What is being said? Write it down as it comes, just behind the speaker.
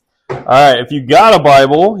right, if you got a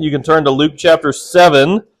Bible, you can turn to Luke chapter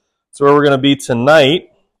 7. That's where we're going to be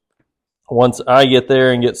tonight. Once I get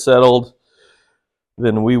there and get settled,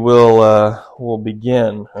 then we'll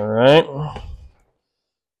begin, all right?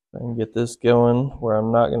 I can get this going where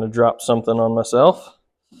I'm not going to drop something on myself.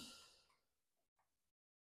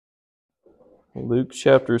 Luke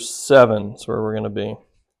chapter 7 is where we're going to be.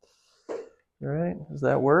 All right, does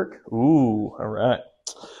that work? Ooh, all right.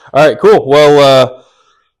 All right, cool. Well,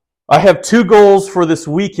 I have two goals for this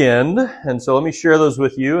weekend, and so let me share those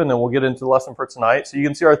with you, and then we'll get into the lesson for tonight. So you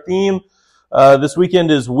can see our theme this weekend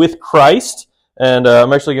is with Christ, and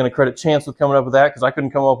I'm actually going to credit Chance with coming up with that because I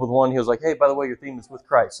couldn't come up with one. He was like, hey, by the way, your theme is with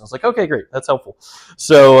Christ. And I was like, okay, great, that's helpful.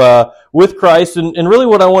 So with Christ, and really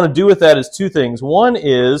what I want to do with that is two things. One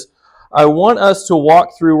is I want us to we're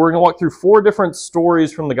going to walk through 4 different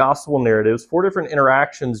stories from the gospel narratives, 4 different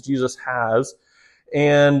interactions Jesus has.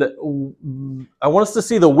 And I want us to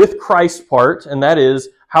see the with Christ part, and that is,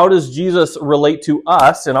 how does Jesus relate to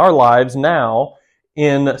us in our lives now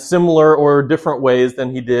in similar or different ways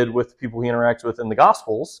than he did with people he interacts with in the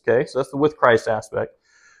Gospels? Okay, so that's the with Christ aspect.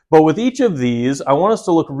 But with each of these, I want us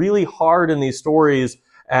to look really hard in these stories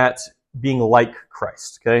at being like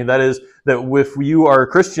Christ. Okay, that is, that if you are a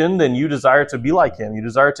Christian, then you desire to be like him. You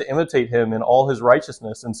desire to imitate him in all his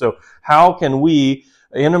righteousness. And so how can we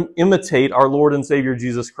imitate our Lord and Savior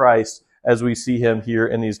Jesus Christ as we see him here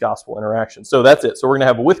in these gospel interactions? So that's it. So we're going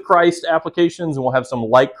to have with Christ applications, and we'll have some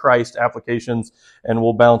like Christ applications, and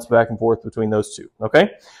we'll bounce back and forth between those two.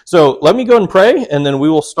 Okay? So let me go and pray, and then we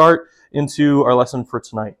will start into our lesson for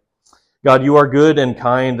tonight. God, you are good and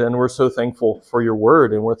kind, and we're so thankful for your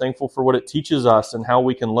word, and we're thankful for what it teaches us and how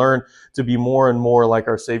we can learn to be more and more like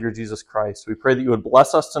our Savior Jesus Christ. We pray that you would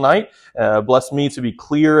bless us tonight, bless me to be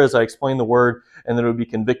clear as I explain the word, and that it would be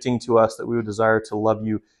convicting to us, that we would desire to love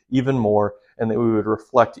you even more, and that we would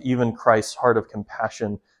reflect even Christ's heart of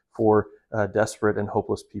compassion for desperate and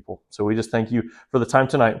hopeless people. So we just thank you for the time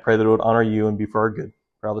tonight and pray that it would honor you and be for our good.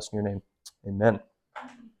 For all this in your name, amen.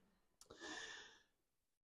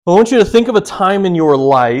 I want you to think of a time in your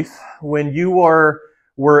life when you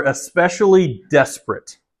were especially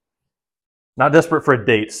desperate. Not desperate for a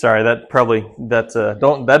date. Sorry, that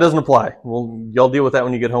doesn't apply. Y'all deal with that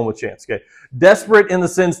when you get home with Chance. Okay, desperate in the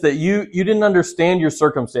sense that you didn't understand your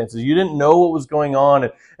circumstances. You didn't know what was going on,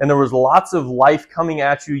 and there was lots of life coming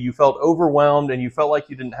at you. You felt overwhelmed, and you felt like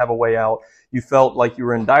you didn't have a way out. You felt like you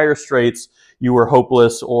were in dire straits. You were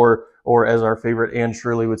hopeless, or as our favorite Anne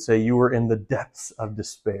Shirley would say, you were in the depths of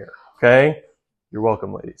despair. Okay? You're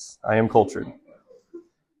welcome, ladies. I am cultured.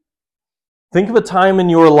 Think of a time in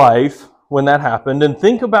your life when that happened, and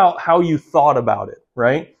think about how you thought about it,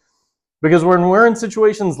 right? Because when we're in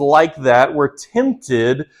situations like that, we're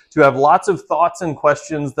tempted to have lots of thoughts and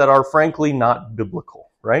questions that are frankly not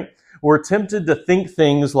biblical, right? We're tempted to think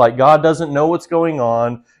things like, God doesn't know what's going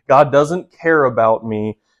on, God doesn't care about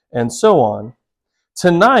me, and so on.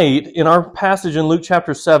 Tonight, in our passage in Luke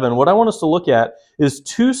chapter 7, what I want us to look at is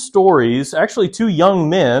 2 stories, actually 2 young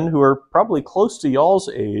men who are probably close to y'all's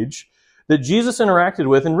age, that Jesus interacted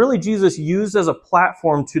with, and really Jesus used as a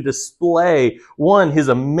platform to display, one, his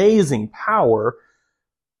amazing power,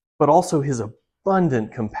 but also his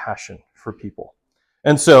abundant compassion for people.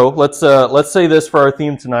 And so, let's say this for our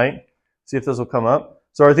theme tonight. See if this will come up.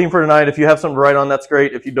 So our theme for tonight, if you have something to write on, that's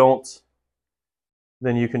great. If you don't,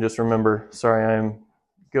 then you can just remember, sorry, I'm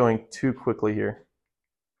going too quickly here.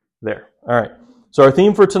 There. All right. So our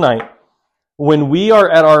theme for tonight, when we are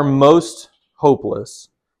at our most hopeless,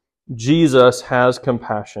 Jesus has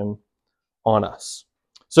compassion on us.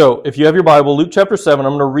 So if you have your Bible, Luke chapter 7,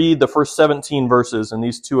 I'm going to read the first 17 verses in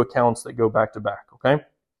these 2 accounts that go back to back, okay?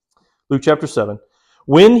 Luke chapter 7.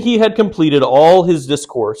 When he had completed all his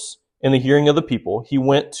discourse in the hearing of the people, he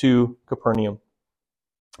went to Capernaum.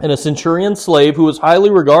 And a centurion slave who was highly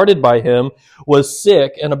regarded by him was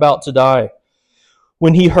sick and about to die.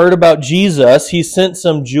 When he heard about Jesus, he sent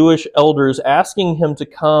some Jewish elders asking him to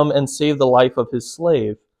come and save the life of his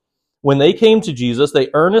slave. When they came to Jesus, they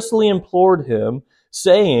earnestly implored him,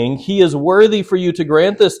 saying, "He is worthy for you to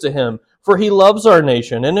grant this to him, for he loves our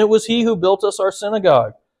nation, and it was he who built us our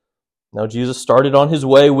synagogue." Now Jesus started on his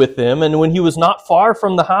way with them, and when he was not far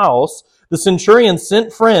from the house, the centurion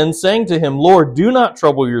sent friends, saying to him, "Lord, do not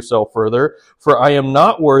trouble yourself further, for I am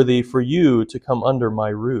not worthy for you to come under my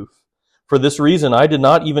roof. For this reason I did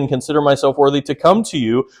not even consider myself worthy to come to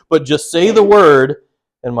you, but just say the word,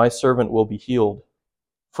 and my servant will be healed.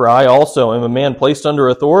 For I also am a man placed under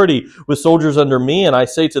authority, with soldiers under me, and I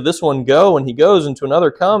say to this one, 'Go,' and he goes, and to another,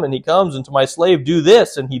 'Come,' and he comes, and to my slave, 'Do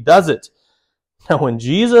this,' and he does it." Now when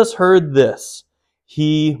Jesus heard this,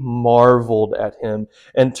 he marveled at him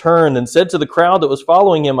and turned and said to the crowd that was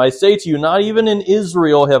following him, I say to you, not even in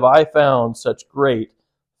Israel have I found such great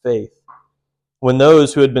faith. When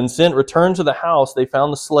those who had been sent returned to the house, they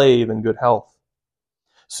found the slave in good health.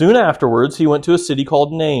 Soon afterwards, he went to a city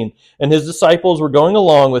called Nain, and his disciples were going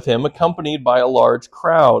along with him, accompanied by a large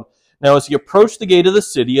crowd. Now, as he approached the gate of the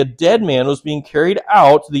city, a dead man was being carried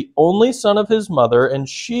out, the only son of his mother, and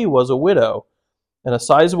she was a widow. And a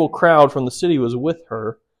sizable crowd from the city was with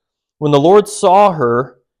her. When the Lord saw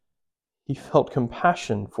her, he felt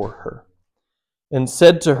compassion for her and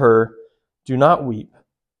said to her, do not weep.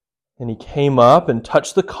 And he came up and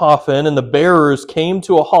touched the coffin, and the bearers came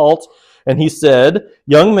to a halt, and he said,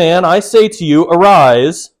 young man, I say to you,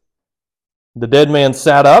 arise. The dead man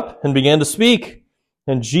sat up and began to speak,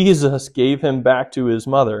 and Jesus gave him back to his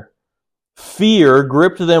mother. Fear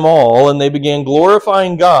gripped them all, and they began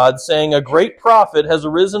glorifying God, saying, a great prophet has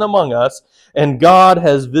arisen among us, and God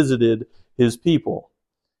has visited his people.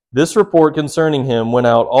 This report concerning him went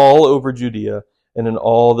out all over Judea and in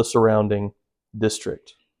all the surrounding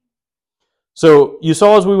district. So you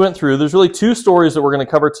saw as we went through, there's really two stories that we're going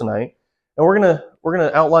to cover tonight, and we're going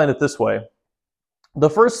to outline it this way. The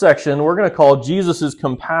first section we're going to call Jesus'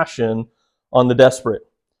 compassion on the desperate.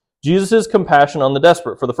 Jesus' compassion on the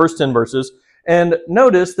desperate for the first 10 verses. And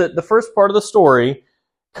notice that the first part of the story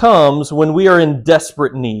comes when we are in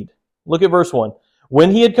desperate need. Look at verse 1.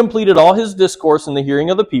 When he had completed all his discourse in the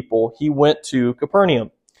hearing of the people, he went to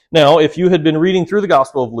Capernaum. Now, if you had been reading through the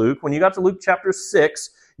Gospel of Luke, when you got to Luke chapter 6,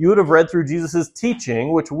 you would have read through Jesus'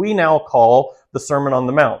 teaching, which we now call the Sermon on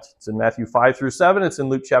the Mount. It's in Matthew 5 through 7. It's in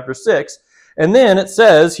Luke chapter 6. And then it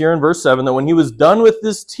says here in verse 7 that when he was done with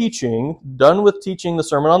this teaching, done with teaching the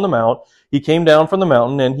Sermon on the Mount, he came down from the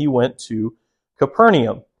mountain and he went to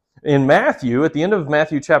Capernaum. In Matthew, at the end of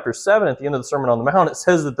Matthew chapter 7, at the end of the Sermon on the Mount, it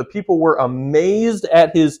says that the people were amazed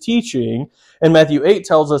at his teaching. And Matthew 8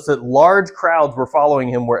 tells us that large crowds were following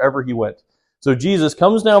him wherever he went. So Jesus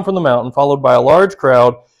comes down from the mountain, followed by a large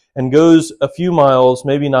crowd, and goes a few miles,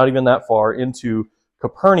 maybe not even that far, into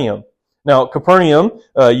Capernaum. Now, Capernaum,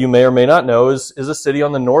 you may or may not know, is a city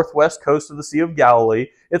on the northwest coast of the Sea of Galilee.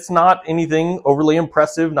 It's not anything overly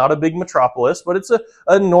impressive, not a big metropolis, but it's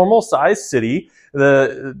a normal-sized city,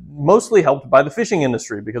 mostly helped by the fishing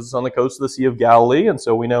industry because it's on the coast of the Sea of Galilee, and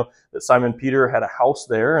so we know that Simon Peter had a house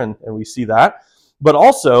there, and we see that. But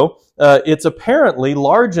also, it's apparently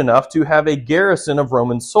large enough to have a garrison of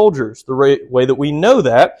Roman soldiers. The way that we know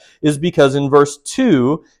that is because in verse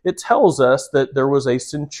 2, it tells us that there was a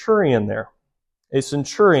centurion there. A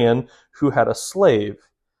centurion who had a slave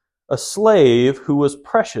who was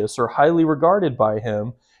precious or highly regarded by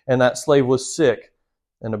him, and that slave was sick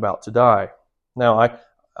and about to die. Now,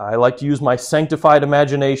 I like to use my sanctified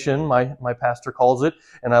imagination, my pastor calls it,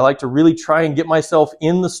 and I like to really try and get myself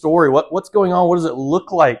in the story. What's going on? What does it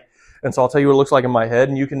look like? And so I'll tell you what it looks like in my head,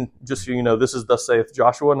 and you can just, this is thus saith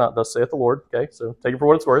Joshua, not thus saith the Lord, okay? So take it for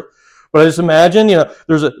what it's worth. But I just imagine,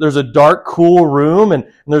 there's a dark, cool room,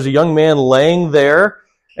 and there's a young man laying there,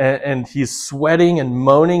 and he's sweating and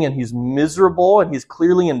moaning, and he's miserable, and he's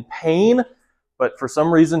clearly in pain, but for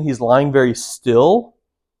some reason he's lying very still.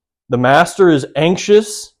 The master is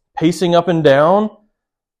anxious, pacing up and down.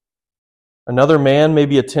 Another man may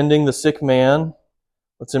be attending the sick man,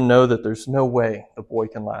 lets him know that there's no way the boy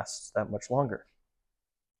can last that much longer.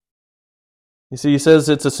 You see, he says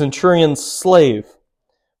it's a centurion's slave.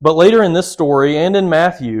 But later in this story and in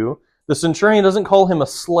Matthew, the centurion doesn't call him a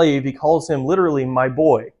slave, he calls him literally my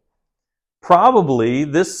boy. Probably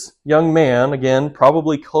this young man, again,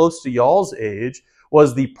 probably close to y'all's age,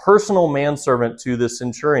 was the personal manservant to this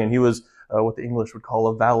centurion. He was what the English would call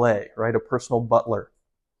a valet, right? A personal butler.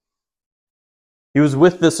 He was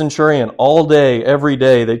with the centurion all day, every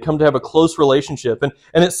day. They'd come to have a close relationship. And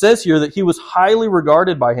it says here that he was highly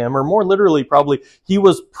regarded by him, or more literally probably, he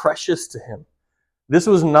was precious to him. This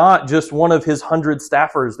was not just one of his 100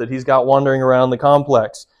 staffers that he's got wandering around the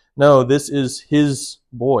complex. No, this is his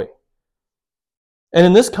boy. And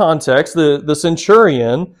in this context, the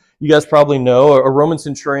centurion, you guys probably know, a Roman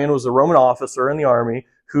centurion was a Roman officer in the army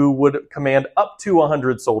who would command up to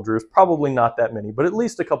 100 soldiers, probably not that many, but at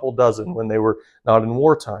least a couple dozen when they were not in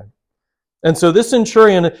wartime. And so this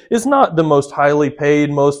centurion is not the most highly paid,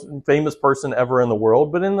 most famous person ever in the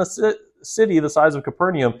world, but in the city the size of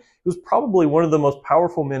Capernaum, he was probably one of the most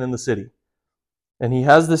powerful men in the city. And he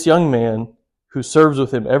has this young man who serves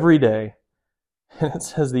with him every day, and it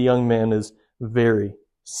says the young man is very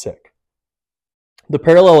sick. The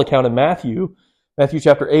parallel account in Matthew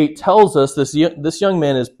chapter 8 tells us this young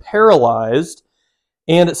man is paralyzed,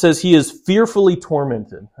 and it says he is fearfully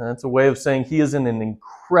tormented. And that's a way of saying he is in an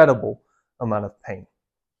incredible amount of pain.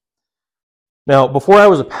 Now, before I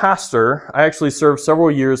was a pastor, I actually served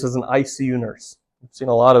several years as an ICU nurse. I've seen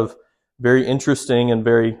a lot of very interesting and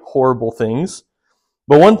very horrible things.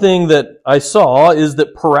 But one thing that I saw is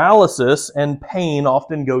that paralysis and pain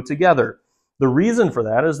often go together. The reason for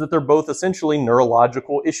that is that they're both essentially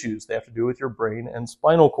neurological issues. They have to do with your brain and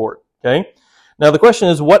spinal cord. Okay? Now the question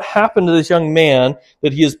is, what happened to this young man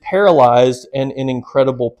that he is paralyzed and in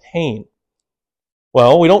incredible pain?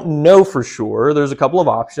 Well, we don't know for sure. There's a couple of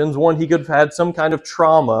options. One, he could have had some kind of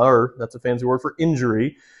trauma, or that's a fancy word for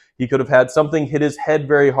injury. He could have had something hit his head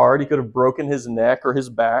very hard. He could have broken his neck or his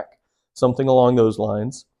back, something along those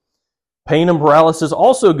lines. Pain and paralysis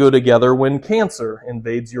also go together when cancer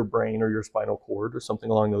invades your brain or your spinal cord or something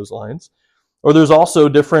along those lines. Or there's also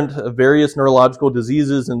different various neurological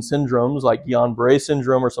diseases and syndromes like Guillain-Barré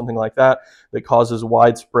syndrome or something like that that causes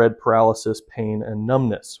widespread paralysis, pain, and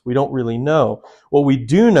numbness. We don't really know. What we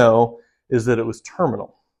do know is that it was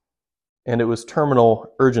terminal, and it was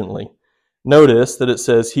terminal urgently. Notice that it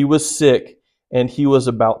says he was sick and he was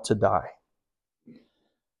about to die.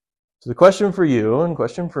 So the question for you and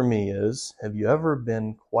question for me is, have you ever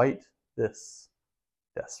been quite this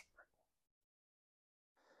desperate?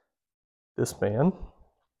 This man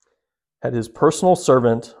had his personal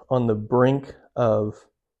servant on the brink of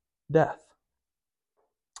death.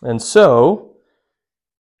 And so,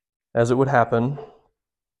 as it would happen,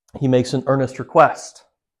 he makes an earnest request.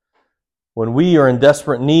 When we are in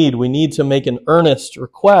desperate need, we need to make an earnest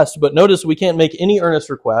request. But notice we can't make any earnest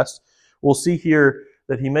request. We'll see here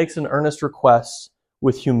that he makes an earnest request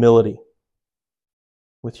with humility.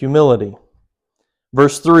 With humility.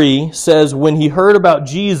 Verse 3 says, when he heard about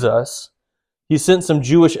Jesus, he sent some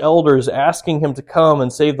Jewish elders asking him to come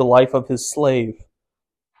and save the life of his slave.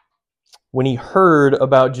 When he heard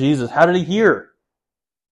about Jesus, how did he hear?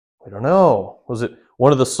 We don't know. Was it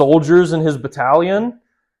one of the soldiers in his battalion?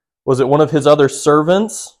 Was it one of his other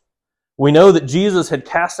servants? We know that Jesus had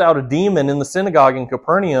cast out a demon in the synagogue in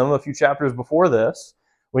Capernaum a few chapters before this.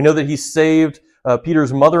 We know that he saved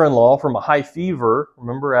Peter's mother-in-law from a high fever.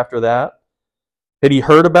 Remember after that? Had he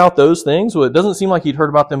heard about those things? Well, it doesn't seem like he'd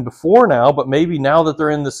heard about them before now, but maybe now that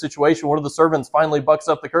they're in this situation, one of the servants finally bucks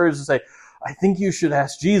up the courage to say, I think you should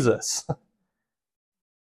ask Jesus.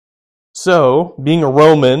 So, being a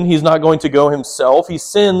Roman, he's not going to go himself. He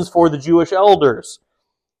sends for the Jewish elders.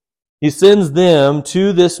 He sends them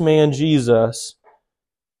to this man Jesus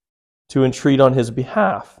to entreat on his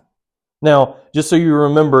behalf. Now, just so you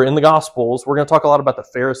remember, in the Gospels, we're going to talk a lot about the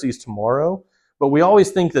Pharisees tomorrow, but we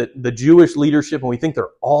always think that the Jewish leadership, and we think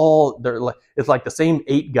it's like the same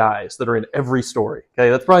 8 guys that are in every story. Okay,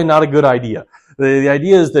 that's probably not a good idea. The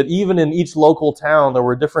idea is that even in each local town, there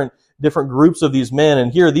were different groups of these men,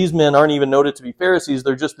 and here these men aren't even noted to be Pharisees,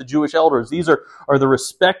 they're just the Jewish elders. These are the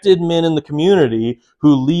respected men in the community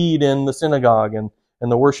who lead in the synagogue and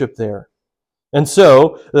the worship there. And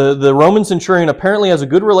so, the Roman centurion apparently has a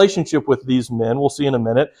good relationship with these men, we'll see in a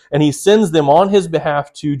minute, and he sends them on his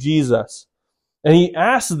behalf to Jesus. And he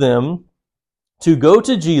asks them to go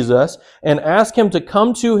to Jesus and ask him to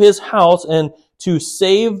come to his house and to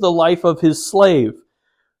save the life of his slave.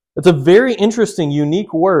 It's a very interesting,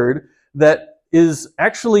 unique word that is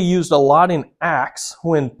actually used a lot in Acts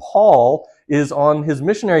when Paul is on his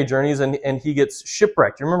missionary journeys and he gets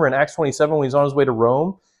shipwrecked. You remember in Acts 27 when he's on his way to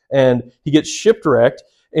Rome and he gets shipwrecked,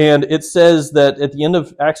 and it says that at the end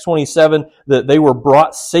of Acts 27 that they were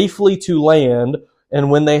brought safely to land, and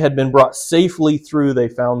when they had been brought safely through, they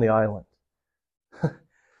found the island.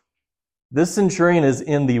 This centurion is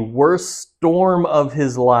in the worst storm of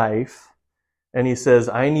his life, and he says,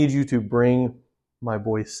 I need you to bring my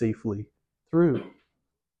boy safely through.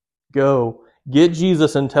 Go, get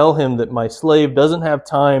Jesus and tell him that my slave doesn't have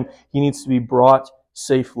time. He needs to be brought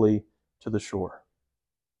safely to the shore.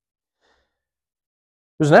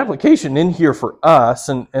 There's an application in here for us,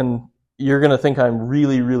 and you're going to think I'm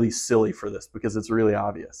really, really silly for this because it's really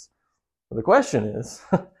obvious. But the question is,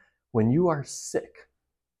 when you are sick,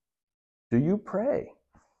 do you pray?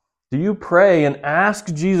 Do you pray and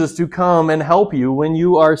ask Jesus to come and help you when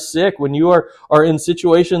you are sick, when you are in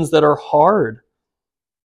situations that are hard?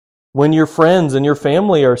 When your friends and your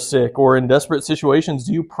family are sick or in desperate situations,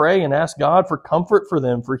 do you pray and ask God for comfort for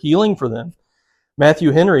them, for healing for them?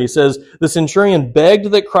 Matthew Henry says, the centurion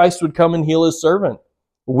begged that Christ would come and heal his servant.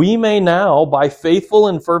 We may now, by faithful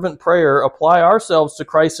and fervent prayer, apply ourselves to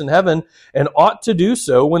Christ in heaven and ought to do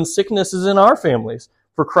so when sickness is in our families,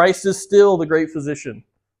 for Christ is still the great physician.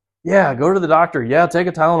 Yeah, go to the doctor. Yeah, take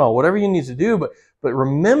a Tylenol, whatever you need to do, but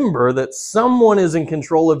remember that someone is in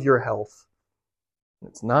control of your health.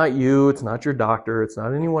 It's not you, it's not your doctor, it's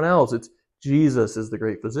not anyone else. It's Jesus is the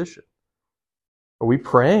great physician. Are we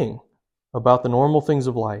praying about the normal things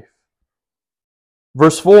of life?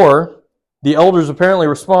 Verse 4, the elders apparently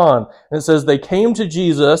respond. And it says, they came to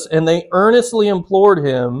Jesus and they earnestly implored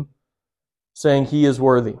him, saying he is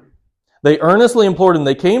worthy. They earnestly implored him.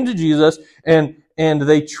 They came to Jesus and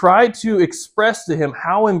they tried to express to him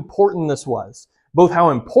how important this was. Both how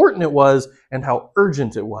important it was and how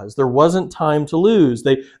urgent it was. There wasn't time to lose.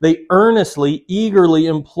 They earnestly, eagerly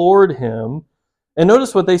implored him. And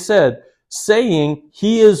notice what they said, saying,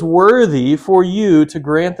 he is worthy for you to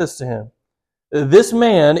grant this to him. This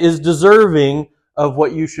man is deserving of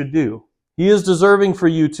what you should do. He is deserving for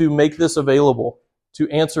you to make this available, to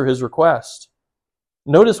answer his request.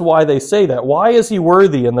 Notice why they say that. Why is he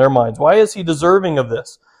worthy in their minds? Why is he deserving of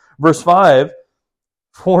this? Verse 5,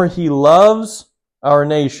 for he loves our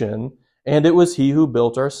nation, and it was he who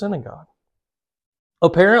built our synagogue.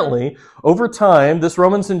 Apparently, over time, this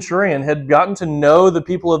Roman centurion had gotten to know the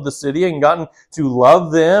people of the city and gotten to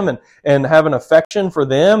love them and have an affection for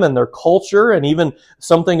them and their culture and even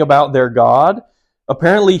something about their God.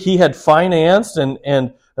 Apparently, he had financed and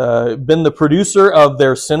been the producer of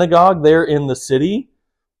their synagogue there in the city.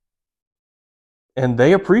 And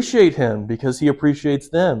they appreciate him because he appreciates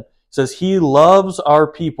them. It says, he loves our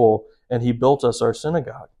people and he built us our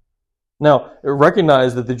synagogue. Now,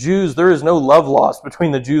 recognize that the Jews, there is no love lost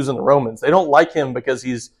between the Jews and the Romans. They don't like him because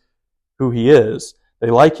he's who he is.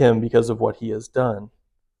 They like him because of what he has done.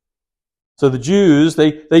 So the Jews,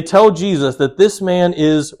 they tell Jesus that this man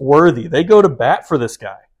is worthy. They go to bat for this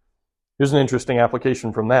guy. Here's an interesting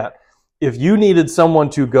application from that. If you needed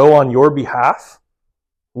someone to go on your behalf,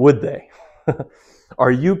 would they?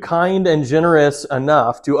 Are you kind and generous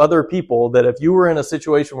enough to other people that if you were in a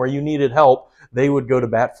situation where you needed help, they would go to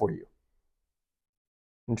bat for you?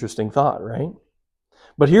 Interesting thought, right?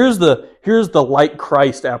 But here's the like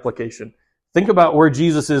Christ application. Think about where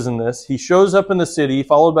Jesus is in this. He shows up in the city,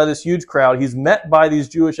 followed by this huge crowd. He's met by these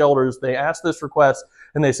Jewish elders. They ask this request,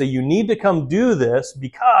 and they say, you need to come do this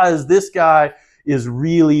because this guy is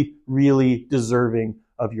really, really deserving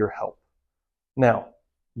of your help. Now,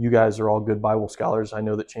 you guys are all good Bible scholars. I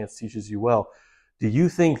know that Chance teaches you well. Do you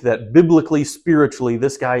think that biblically, spiritually,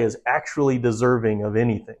 this guy is actually deserving of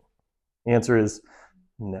anything? The answer is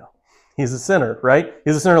no. He's a sinner, right?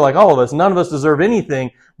 He's a sinner like all of us. None of us deserve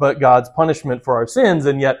anything but God's punishment for our sins,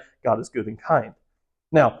 and yet God is good and kind.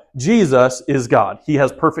 Now, Jesus is God. He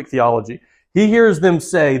has perfect theology. He hears them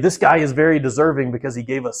say, this guy is very deserving because he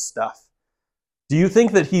gave us stuff. Do you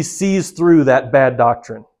think that he sees through that bad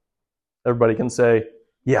doctrine? Everybody can say,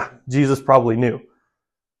 yeah, Jesus probably knew.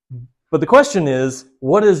 But the question is,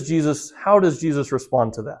 how does Jesus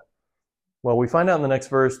respond to that? Well, we find out in the next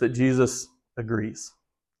verse that Jesus agrees.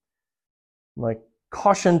 My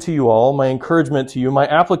caution to you all, my encouragement to you, my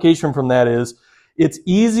application from that is, it's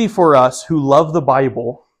easy for us who love the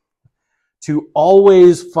Bible to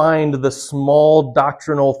always find the small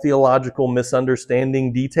doctrinal, theological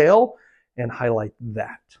misunderstanding detail and highlight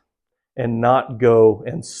that and not go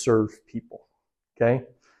and serve people. Okay?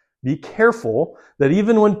 Be careful that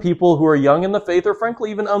even when people who are young in the faith, or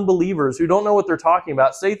frankly even unbelievers who don't know what they're talking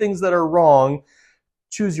about, say things that are wrong,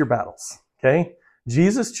 choose your battles. Okay?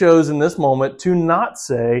 Jesus chose in this moment to not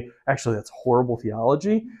say, actually that's horrible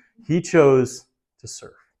theology. He chose to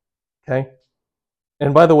serve. Okay?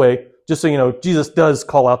 And by the way, just so you know, Jesus does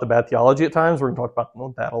call out the bad theology at times. We're going to talk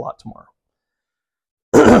about that a lot tomorrow.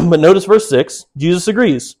 But notice verse 6, Jesus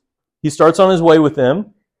agrees. He starts on his way with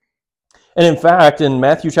them. And in fact, in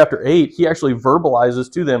Matthew chapter 8, he actually verbalizes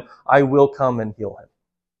to them, I will come and heal him.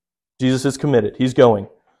 Jesus is committed. He's going.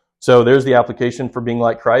 So there's the application for being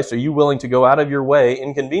like Christ. Are you willing to go out of your way,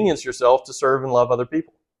 inconvenience yourself to serve and love other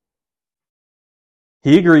people?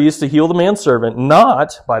 He agrees to heal the man's servant,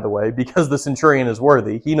 not, by the way, because the centurion is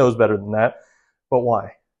worthy. He knows better than that. But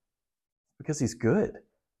why? Because he's good.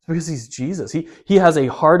 It's because he's Jesus. He has a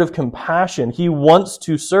heart of compassion. He wants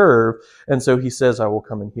to serve, and so he says, I will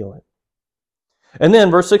come and heal him. And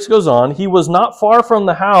then verse 6 goes on, he was not far from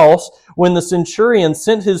the house when the centurion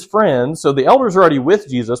sent his friends. So the elders are already with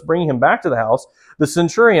Jesus, bringing him back to the house. The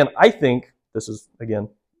centurion, I think, this is, again,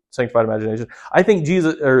 sanctified imagination, I think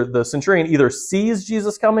the centurion either sees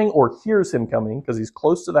Jesus coming or hears him coming because he's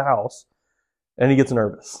close to the house, and he gets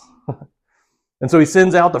nervous. And so he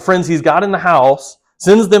sends out the friends he's got in the house,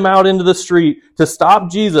 sends them out into the street to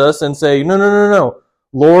stop Jesus and say, no,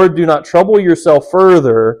 Lord, do not trouble yourself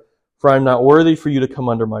further, for I am not worthy for you to come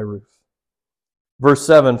under my roof. Verse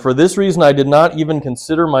 7, for this reason I did not even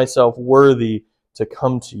consider myself worthy to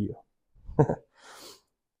come to you.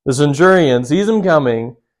 The centurion sees him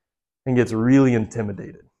coming and gets really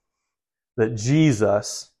intimidated that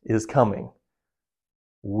Jesus is coming.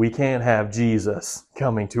 we can't have Jesus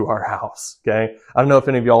coming to our house, okay? I don't know if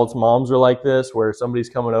any of y'all's moms are like this, where somebody's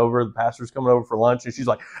coming over, the pastor's coming over for lunch, and she's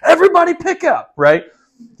like, everybody pick up, right?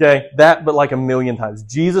 Okay, that, but like a million times.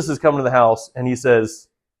 Jesus is coming to the house, and he says,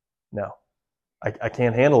 no, I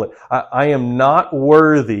can't handle it. I am not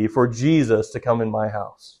worthy for Jesus to come in my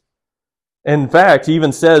house. In fact, he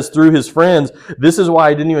even says through his friends, this is why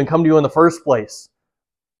I didn't even come to you in the first place.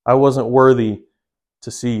 I wasn't worthy to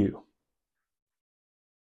see you.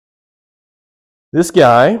 This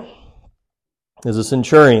guy is a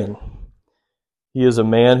centurion. He is a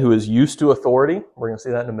man who is used to authority. We're going to see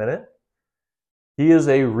that in a minute. He is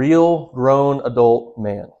a real grown adult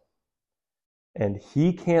man. And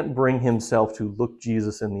he can't bring himself to look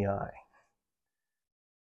Jesus in the eye.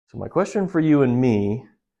 So my question for you and me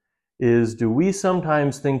is, do we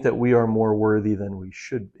sometimes think that we are more worthy than we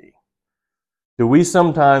should be? Do we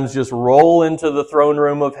sometimes just roll into the throne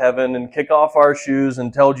room of heaven and kick off our shoes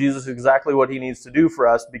and tell Jesus exactly what he needs to do for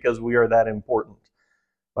us because we are that important?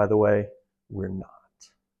 By the way, we're not.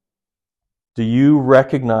 Do you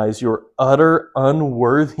recognize your utter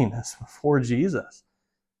unworthiness before Jesus?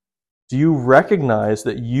 Do you recognize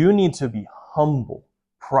that you need to be humble,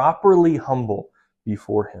 properly humble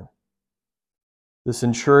before him? The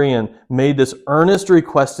centurion made this earnest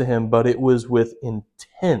request to him, but it was with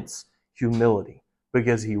intense humility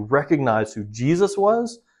because he recognized who Jesus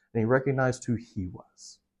was and he recognized who he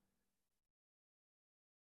was.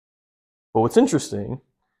 But what's interesting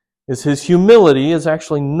is his humility is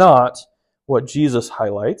actually not what Jesus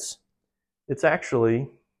highlights. It's actually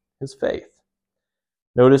his faith.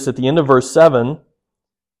 Notice at the end of verse 7,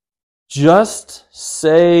 just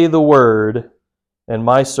say the word and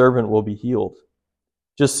my servant will be healed.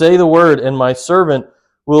 Just say the word and my servant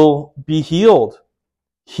will be healed.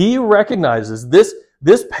 He recognizes,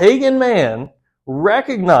 this pagan man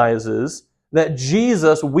recognizes that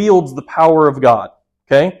Jesus wields the power of God.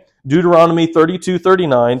 Okay? Deuteronomy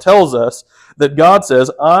 32:39 tells us that God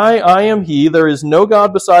says, I am he, there is no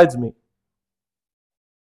God besides me.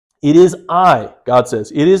 It is I, God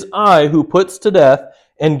says, it is I who puts to death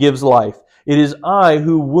and gives life. It is I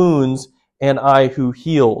who wounds and I who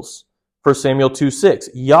heals. 1 Samuel 2:6,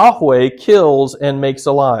 Yahweh kills and makes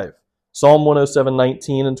alive. Psalm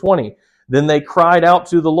 107:19 and 20. Then they cried out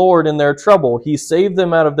to the Lord in their trouble. He saved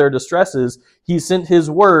them out of their distresses. He sent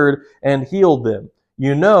his word and healed them.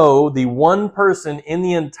 You know, the one person in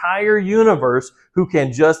the entire universe who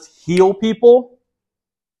can just heal people,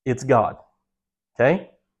 it's God. Okay?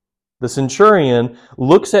 The centurion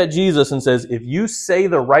looks at Jesus and says, if you say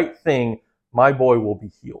the right thing, my boy will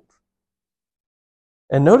be healed.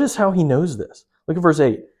 And notice how he knows this. Look at verse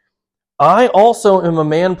 8. I also am a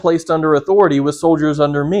man placed under authority with soldiers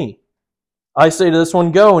under me. I say to this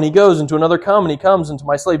one, go, and he goes, and to another, come, and he comes, and to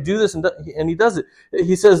my slave, do this, and he does it.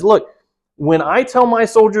 He says, look, when I tell my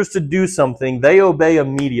soldiers to do something, they obey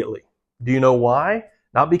immediately. Do you know why?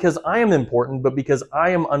 Not because I am important, but because I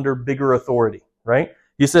am under bigger authority, right?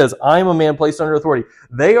 He says, I am a man placed under authority.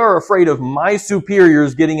 They are afraid of my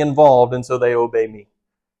superiors getting involved, and so they obey me.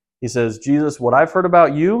 He says, Jesus, what I've heard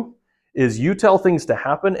about you is you tell things to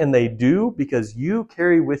happen, and they do because you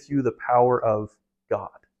carry with you the power of God.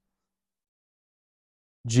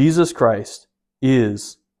 Jesus Christ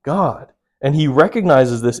is God. And he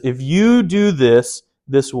recognizes this. If you do this,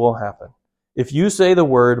 this will happen. If you say the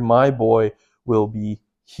word, my boy will be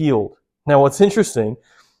healed. Now, what's interesting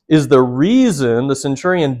is the reason the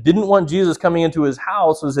centurion didn't want Jesus coming into his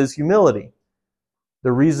house was his humility.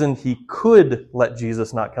 The reason he could let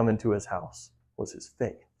Jesus not come into his house was his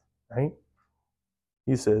faith, right?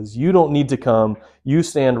 He says, you don't need to come. You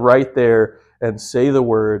stand right there and say the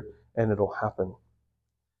word, and it'll happen.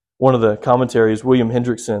 One of the commentaries, William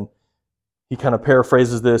Hendrickson, he kind of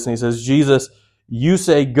paraphrases this, and he says, Jesus, you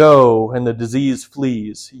say go, and the disease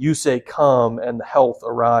flees. You say come, and the health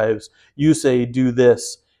arrives. You say do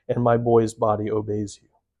this, and my boy's body obeys you.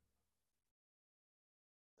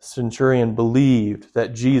 The centurion believed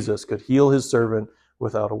that Jesus could heal his servant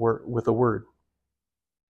with a word.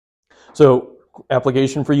 So,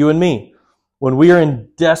 application for you and me. When we are in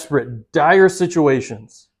desperate, dire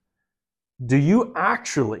situations, do you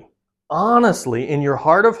actually, honestly, in your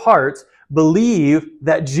heart of hearts, believe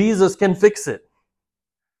that Jesus can fix it?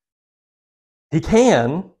 He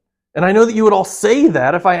can. And I know that you would all say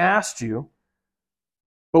that if I asked you.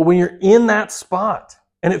 But when you're in that spot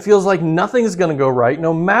and it feels like nothing's going to go right,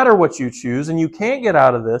 no matter what you choose, and you can't get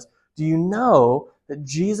out of this, do you know that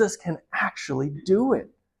Jesus can actually do it?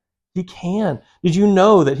 He can. Did you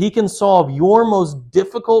know that he can solve your most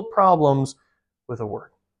difficult problems with a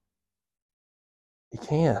word? He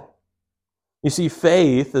can. You see,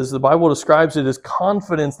 faith, as the Bible describes it, is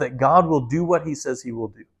confidence that God will do what He says He will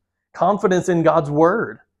do. Confidence in God's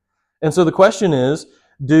Word. And so the question is,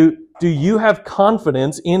 do you have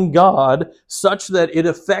confidence in God such that it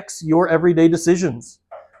affects your everyday decisions?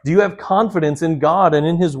 Do you have confidence in God and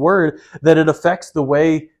in His Word that it affects the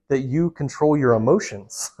way that you control your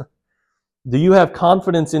emotions? Do you have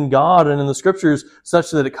confidence in God and in the Scriptures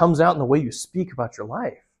such that it comes out in the way you speak about your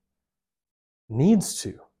life? Needs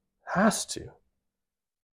to. Has to.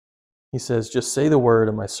 He says, just say the word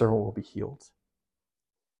and my servant will be healed.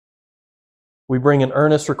 We bring an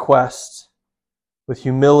earnest request with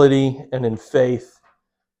humility and in faith,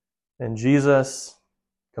 and Jesus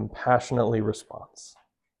compassionately responds.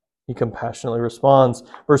 He compassionately responds.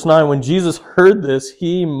 Verse 9, when Jesus heard this,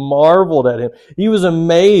 He marveled at Him. He was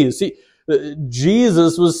amazed.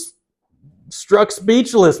 Jesus was struck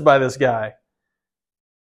speechless by this guy.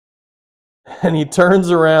 And He turns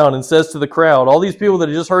around and says to the crowd, all these people that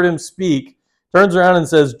had just heard Him speak, turns around and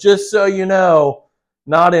says, just so you know,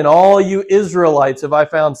 not in all you Israelites have I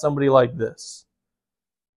found somebody like this.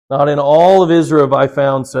 Not in all of Israel have I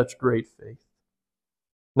found such great faith.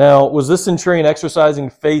 Now, was this centurion exercising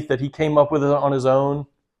faith that he came up with on his own?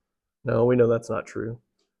 No, we know that's not true.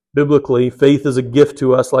 Biblically, faith is a gift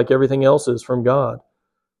to us like everything else is from God.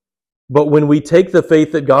 But when we take the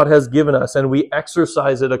faith that God has given us and we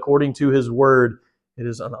exercise it according to His Word, it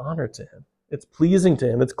is an honor to Him. It's pleasing to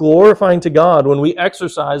Him. It's glorifying to God when we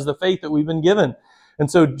exercise the faith that we've been given.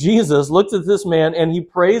 And so Jesus looks at this man and He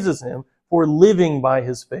praises him for living by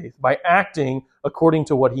his faith, by acting according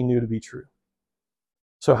to what he knew to be true.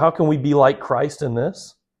 So how can we be like Christ in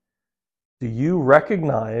this? Do you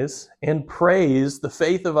recognize and praise the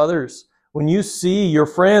faith of others? When you see your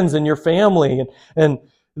friends and your family and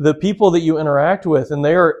the people that you interact with, and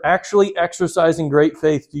they are actually exercising great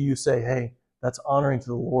faith, do you say, hey, that's honoring to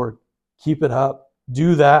the Lord. Keep it up.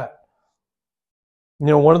 Do that. You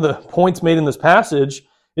know, one of the points made in this passage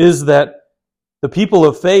is that the people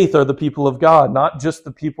of faith are the people of God, not just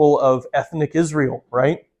the people of ethnic Israel,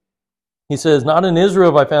 right? He says, not in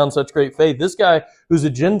Israel have I found such great faith. This guy who's a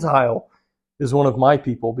Gentile is one of my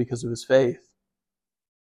people because of his faith.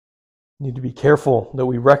 We need to be careful that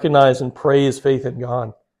we recognize and praise faith in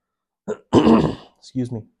God.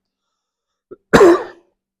 Excuse me.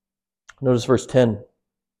 Notice verse 10.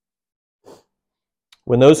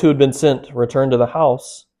 When those who had been sent returned to the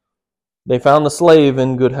house, they found the slave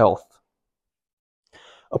in good health.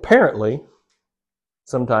 Apparently,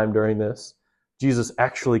 sometime during this, Jesus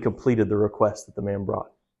actually completed the request that the man brought.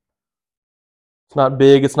 It's not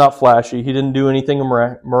big, it's not flashy. He didn't do anything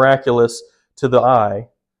miraculous to the eye,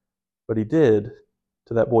 but He did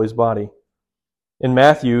to that boy's body. In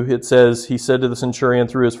Matthew, it says, He said to the centurion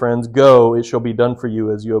through his friends, go, it shall be done for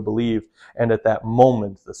you as you have believed. And at that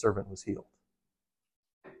moment, the servant was healed.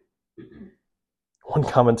 One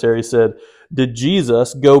commentary said, did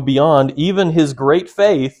Jesus go beyond even His great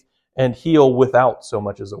faith and heal without so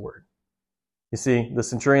much as a word? You see, the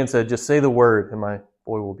centurion said, just say the word and my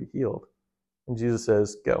boy will be healed. And Jesus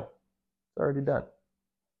says, go. It's already done.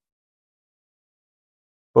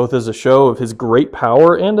 Both as a show of His great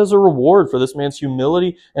power and as a reward for this man's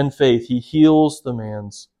humility and faith, He heals the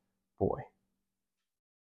man's boy.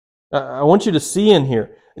 I want you to see in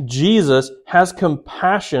here, Jesus has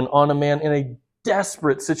compassion on a man in a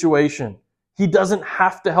desperate situation. He doesn't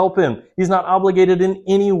have to help him. He's not obligated in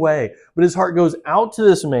any way. But His heart goes out to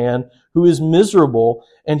this man who is miserable,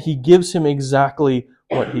 and He gives him exactly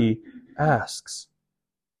what he asks.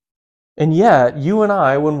 And yet, you and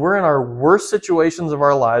I, when we're in our worst situations of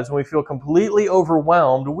our lives, when we feel completely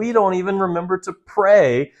overwhelmed, we don't even remember to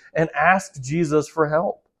pray and ask Jesus for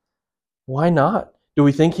help. Why not? Do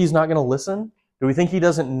we think He's not going to listen? Do we think He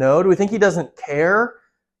doesn't know? Do we think He doesn't care?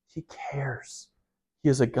 He cares. He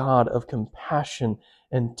is a God of compassion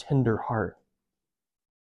and tender heart.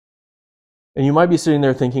 And you might be sitting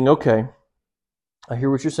there thinking, okay, I hear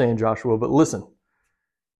what you're saying, Joshua, but listen,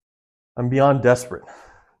 I'm beyond desperate.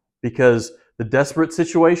 Because the desperate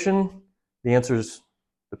situation, the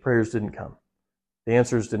prayers didn't come. The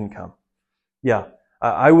answers didn't come. Yeah,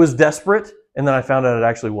 I was desperate, and then I found out it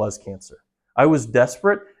actually was cancer. I was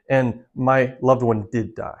desperate, and my loved one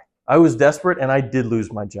did die. I was desperate, and I did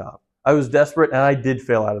lose my job. I was desperate, and I did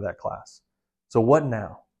fail out of that class. So what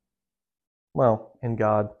now? Well, in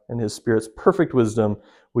God and His Spirit's perfect wisdom,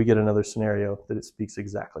 we get another scenario that it speaks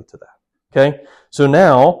exactly to that. Okay? So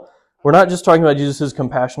now, we're not just talking about Jesus'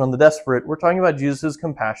 compassion on the desperate. We're talking about Jesus'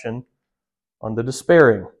 compassion on the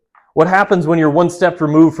despairing. What happens when you're one step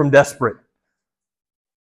removed from desperate?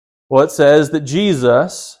 Well, it says that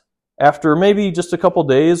Jesus after maybe just a couple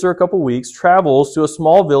days or a couple weeks, travels to a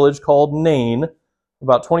small village called Nain,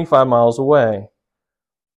 about 25 miles away.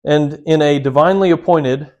 And in a divinely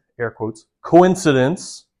appointed, air quotes,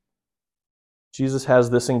 coincidence, Jesus has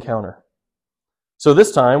this encounter. So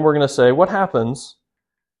this time we're going to say, what happens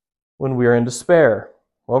when we are in despair?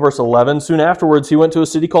 Well, verse 11, soon afterwards he went to a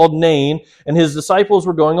city called Nain, and his disciples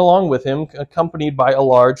were going along with him, accompanied by a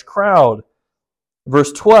large crowd.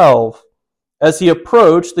 Verse 12, as he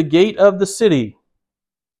approached the gate of the city.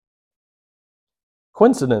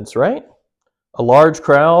 Coincidence, right? A large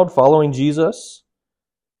crowd following Jesus,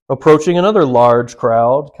 approaching another large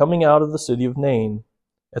crowd coming out of the city of Nain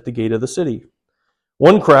at the gate of the city.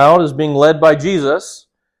 One crowd is being led by Jesus.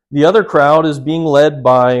 The other crowd is being led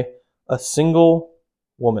by a single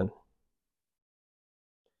woman.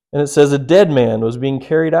 And it says a dead man was being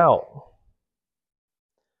carried out.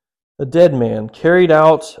 A dead man carried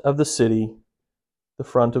out of the city, the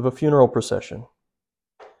front of a funeral procession.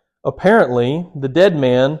 Apparently, the dead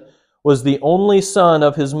man was the only son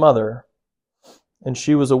of his mother, and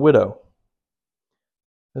she was a widow.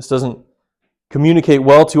 This doesn't communicate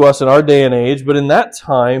well to us in our day and age, but in that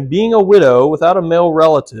time, being a widow without a male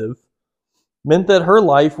relative meant that her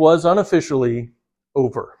life was unofficially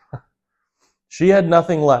over. She had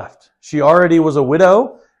nothing left. She already was a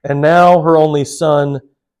widow, and now her only son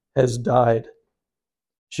has died.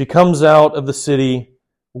 She comes out of the city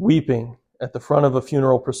weeping at the front of a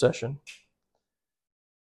funeral procession.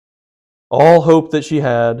 All hope that she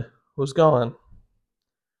had was gone.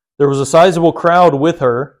 There was a sizable crowd with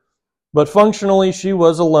her, but functionally she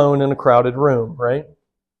was alone in a crowded room, right?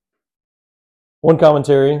 One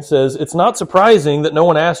commentary says, it's not surprising that no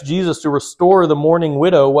one asked Jesus to restore the mourning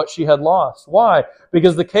widow what she had lost. Why?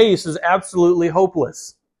 Because the case is absolutely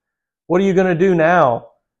hopeless. What are you going to do now?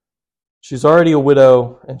 She's already a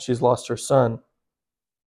widow and she's lost her son.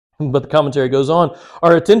 But the commentary goes on,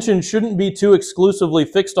 our attention shouldn't be too exclusively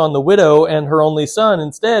fixed on the widow and her only son.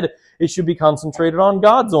 Instead, it should be concentrated on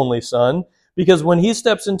God's only son, because when he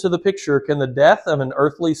steps into the picture, can the death of an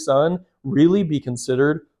earthly son really be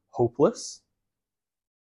considered hopeless?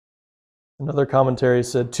 Another commentary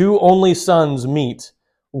said, two only sons meet.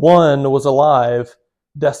 One was alive,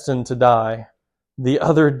 destined to die. The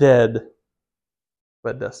other dead,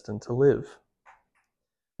 but destined to live.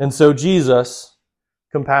 And so Jesus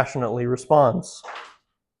compassionately responds.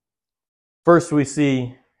 First, we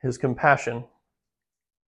see his compassion.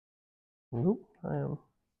 Oop, I am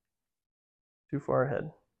too far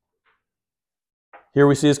ahead. Here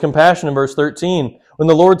we see his compassion in verse 13. When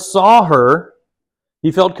the Lord saw her,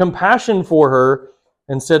 he felt compassion for her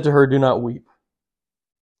and said to her, do not weep.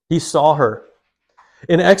 He saw her.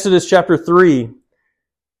 In Exodus chapter 3,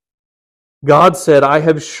 God said, I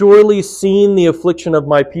have surely seen the affliction of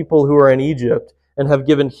my people who are in Egypt, and have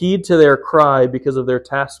given heed to their cry because of their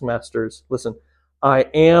taskmasters. Listen, I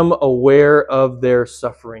am aware of their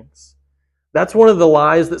sufferings. That's one of the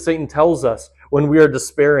lies that Satan tells us when we are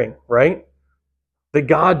despairing, right? That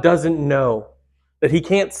God doesn't know, that he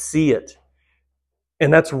can't see it.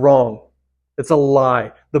 And that's wrong. It's a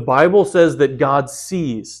lie. The Bible says that God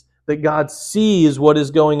sees what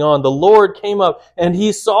is going on. The Lord came up and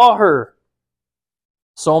he saw her.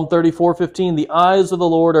 Psalm 34:15, the eyes of the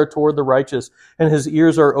Lord are toward the righteous, and his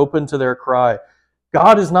ears are open to their cry.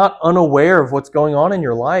 God is not unaware of what's going on in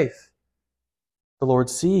your life. The Lord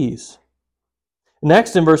sees.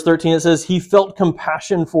 Next, in verse 13, it says, he felt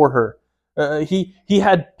compassion for her. He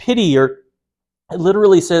had pity, or it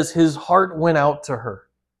literally says his heart went out to her.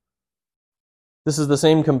 This is the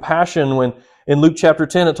same compassion when in Luke chapter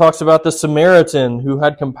 10 it talks about the Samaritan who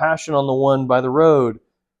had compassion on the one by the road.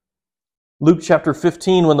 Luke chapter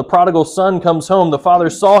 15, when the prodigal son comes home, the father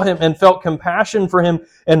saw him and felt compassion for him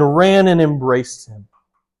and ran and embraced him.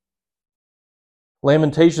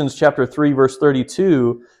 Lamentations chapter 3, verse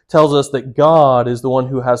 32 tells us that God is the one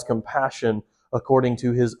who has compassion according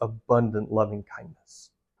to his abundant loving kindness.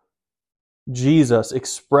 Jesus,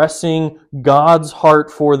 expressing God's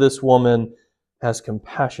heart for this woman, has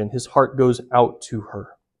compassion. His heart goes out to her.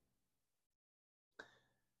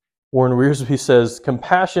 Warren Wiersbe says,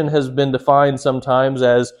 compassion has been defined sometimes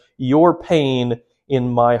as your pain in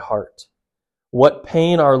my heart. What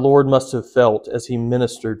pain our Lord must have felt as he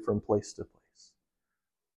ministered from place to place.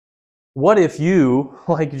 What if you,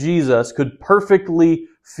 like Jesus, could perfectly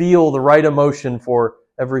feel the right emotion for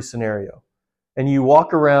every scenario? And you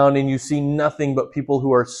walk around and you see nothing but people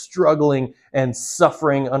who are struggling and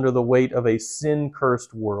suffering under the weight of a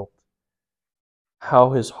sin-cursed world.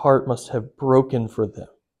 How his heart must have broken for them.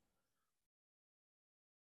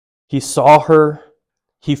 He saw her.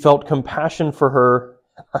 He felt compassion for her.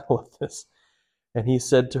 I love this. And he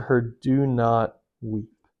said to her, "Do not weep."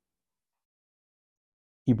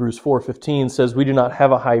 Hebrews 4:15 says, "We do not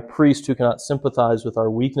have a high priest who cannot sympathize with our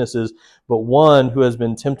weaknesses, but one who has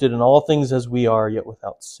been tempted in all things as we are, yet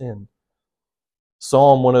without sin."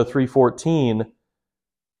 Psalm 103:14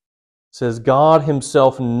 says, "God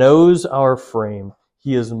himself knows our frame.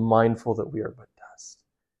 He is mindful that we are but dust."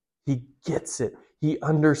 He gets it. He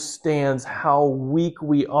understands how weak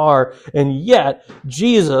we are. And yet,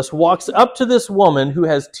 Jesus walks up to this woman who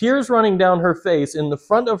has tears running down her face in the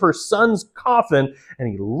front of her son's coffin, and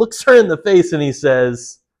he looks her in the face and he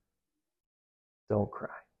says, "Don't cry.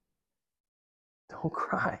 Don't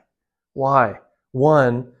cry." Why?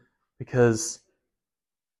 One, because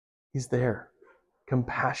he's there.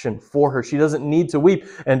 Compassion for her. She doesn't need to weep.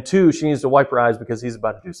 And two, she needs to wipe her eyes because he's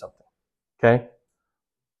about to do something. Okay?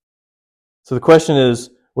 So the question is,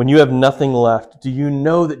 when you have nothing left, do you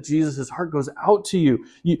know that Jesus' heart goes out to you?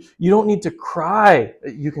 You don't need to cry.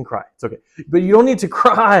 You can cry. It's okay. But you don't need to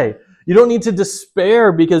cry. You don't need to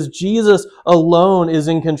despair because Jesus alone is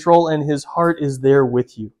in control and his heart is there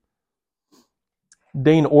with you.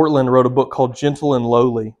 Dane Ortland wrote a book called Gentle and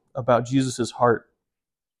Lowly about Jesus' heart.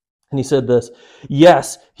 And he said this: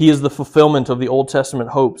 "Yes, he is the fulfillment of the Old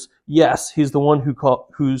Testament hopes. Yes, he's the one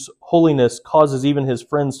whose holiness causes even his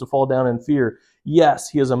friends to fall down in fear.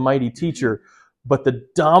 Yes, he is a mighty teacher. But the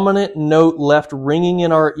dominant note left ringing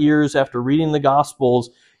in our ears after reading the Gospels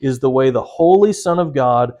is the way the Holy Son of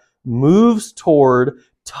God moves toward,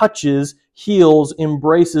 touches, heals,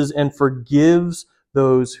 embraces, and forgives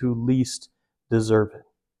those who least deserve it."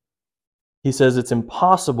 He says it's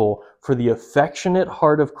impossible for the affectionate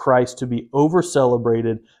heart of Christ to be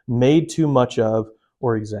over-celebrated, made too much of,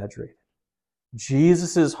 or exaggerated.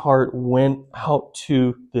 Jesus' heart went out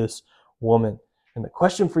to this woman. And the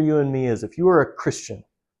question for you and me is, if you are a Christian,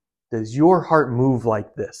 does your heart move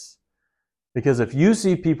like this? Because if you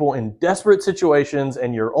see people in desperate situations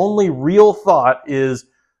and your only real thought is,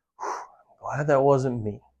 "I'm glad that wasn't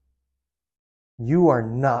me," you are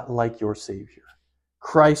not like your Savior.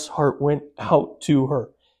 Christ's heart went out to her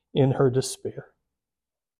in her despair.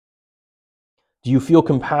 Do you feel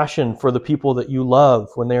compassion for the people that you love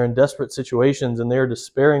when they're in desperate situations and they're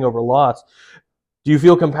despairing over loss? Do you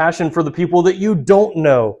feel compassion for the people that you don't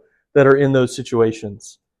know that are in those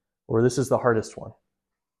situations? Or this is the hardest one.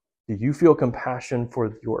 Do you feel compassion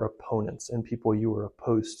for your opponents and people you are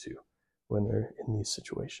opposed to when they're in these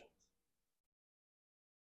situations?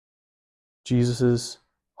 Jesus'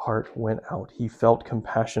 heart went out. He felt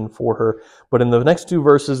compassion for her. But in the next two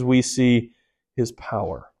verses, we see his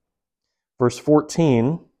power. Verse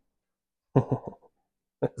 14,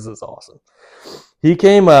 this is awesome. "He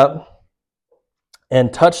came up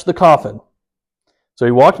and touched the coffin." So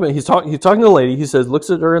he walked, he's talking to the lady. He says, looks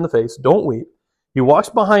at her in the face, "Don't weep." He walks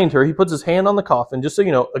behind her. He puts his hand on the coffin. Just so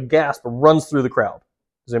you know, a gasp runs through the crowd.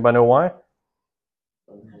 Does anybody know why?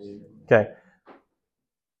 Okay.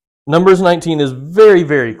 Numbers 19 is very,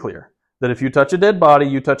 very clear that if you touch a dead body,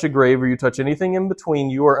 you touch a grave, or you touch anything in between,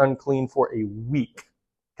 you are unclean for a week.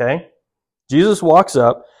 Okay? Jesus walks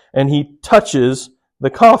up and he touches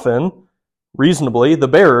the coffin. Reasonably, the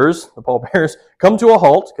pallbearers, come to a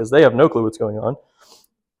halt because they have no clue what's going on.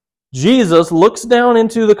 Jesus looks down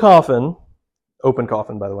into the coffin, open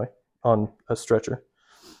coffin, by the way, on a stretcher.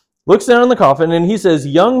 Looks down in the coffin and he says,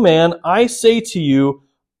 "Young man, I say to you,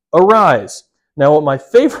 arise." Now, what my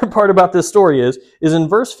favorite part about this story is in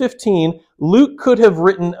verse 15, Luke could have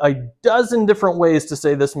written a dozen different ways to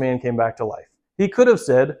say this man came back to life. He could have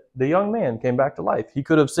said, the young man came back to life. He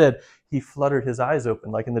could have said, he fluttered his eyes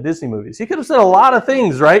open, like in the Disney movies. He could have said a lot of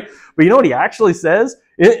things, right? But you know what he actually says?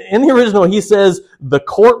 In the original, he says, the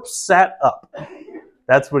corpse sat up.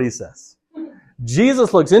 That's what he says.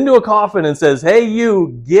 Jesus looks into a coffin and says, "Hey,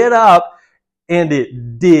 you, get up," and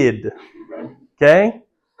it did. Okay?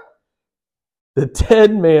 The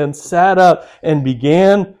dead man sat up and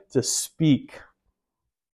began to speak.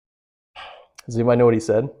 Does anybody know what he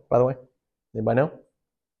said, by the way? Anybody know?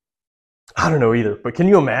 I don't know either, but can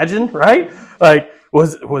you imagine, right? Like,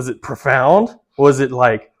 was it profound? Was it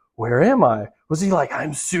like, "Where am I?" Was he like,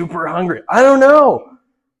 "I'm super hungry"? I don't know.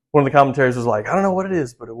 One of the commentaries was like, "I don't know what it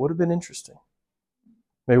is, but it would have been interesting."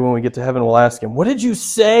 Maybe when we get to heaven, we'll ask him, "What did you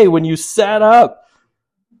say when you sat up?"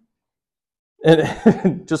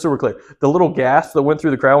 And just so we're clear, the little gasp that went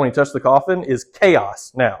through the crowd when he touched the coffin is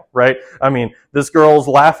chaos now, right? I mean, this girl's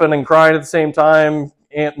laughing and crying at the same time.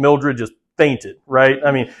 Aunt Mildred just fainted, right?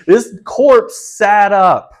 I mean, this corpse sat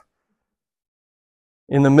up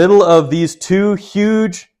in the middle of these two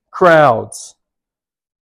huge crowds.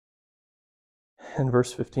 And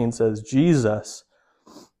verse 15 says, Jesus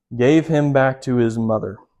gave him back to his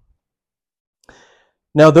mother.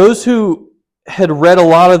 Now, those who had read a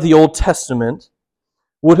lot of the Old Testament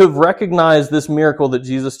would have recognized this miracle that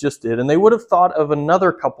Jesus just did, and they would have thought of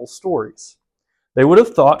another couple stories. They would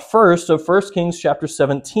have thought first of 1 Kings chapter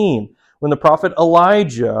 17, when the prophet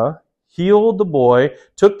Elijah healed the boy,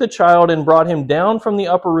 took the child, and brought him down from the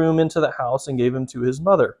upper room into the house and gave him to his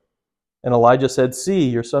mother. And Elijah said, "See,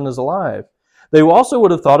 your son is alive." They also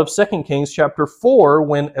would have thought of 2 Kings chapter 4,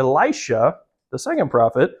 when Elisha, the second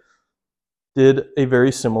prophet, did a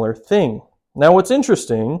very similar thing. Now, what's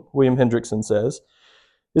interesting, William Hendrickson says,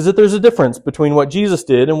 is that there's a difference between what Jesus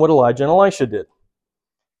did and what Elijah and Elisha did.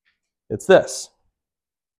 It's this.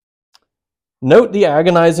 Note the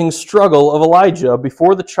agonizing struggle of Elijah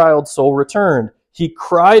before the child's soul returned. He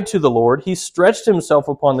cried to the Lord. He stretched himself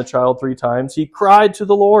upon the child 3 times. He cried to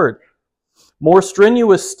the Lord. More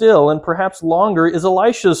strenuous still, and perhaps longer, is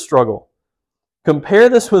Elisha's struggle. Compare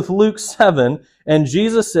this with Luke 7, and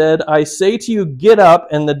Jesus said, "I say to you, get up,"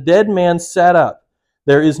 and the dead man sat up.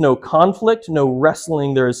 There is no conflict, no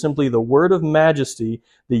wrestling. There is simply the word of majesty.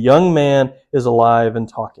 The young man is alive and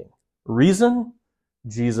talking. Reason?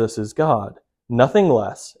 Jesus is God, nothing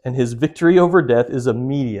less, and his victory over death is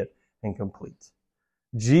immediate and complete.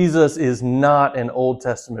 Jesus is not an Old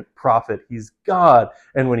Testament prophet. He's God.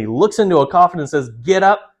 And when he looks into a coffin and says, "Get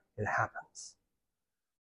up," it happens.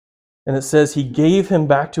 And it says he gave him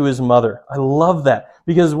back to his mother. I love that.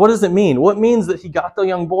 Because what does it mean? Well, it means that he got the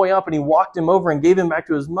young boy up and he walked him over and gave him back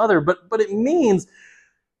to his mother. But it means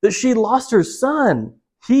that she lost her son.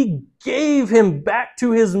 He gave him back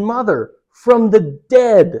to his mother from the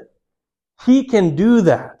dead. He can do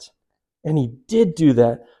that. And he did do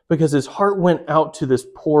that because his heart went out to this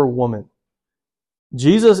poor woman.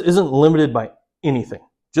 Jesus isn't limited by anything.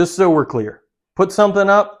 Just so we're clear. Put something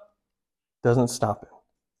up, doesn't stop him.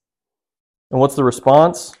 And what's the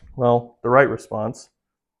response? Well, the right response.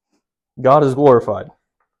 God is glorified.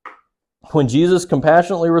 When Jesus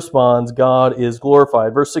compassionately responds, God is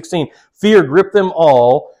glorified. Verse 16, fear gripped them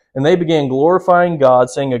all, and they began glorifying God,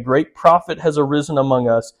 saying, "A great prophet has arisen among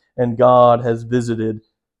us, and God has visited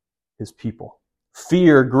his people."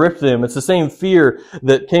 Fear gripped them. It's the same fear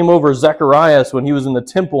that came over Zacharias when he was in the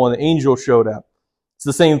temple and the angel showed up. It's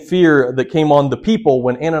the same fear that came on the people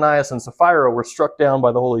when Ananias and Sapphira were struck down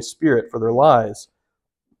by the Holy Spirit for their lies.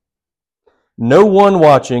 No one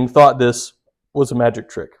watching thought this was a magic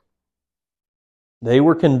trick. They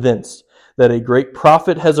were convinced that a great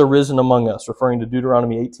prophet has arisen among us, referring to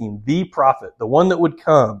Deuteronomy 18. The prophet, the one that would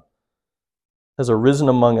come, has arisen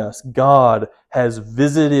among us. God has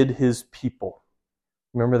visited his people.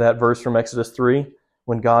 Remember that verse from Exodus 3?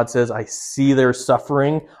 When God says, "I see their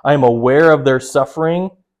suffering. I am aware of their suffering."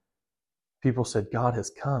 People said, God has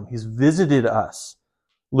come. He's visited us.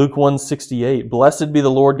 Luke 1:68, "Blessed be the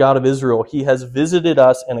Lord God of Israel. He has visited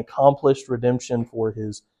us and accomplished redemption for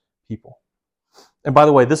his people." And by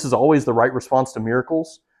the way, this is always the right response to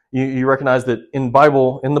miracles. You recognize that in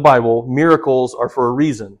the Bible, miracles are for a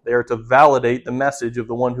reason. They are to validate the message of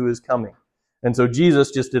the one who is coming. And so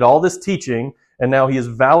Jesus just did all this teaching, and now he is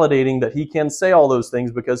validating that he can say all those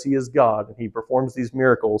things because he is God, and he performs these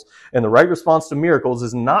miracles. And the right response to miracles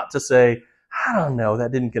is not to say, "I don't know,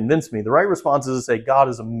 that didn't convince me." The right response is to say, God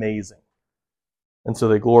is amazing. And so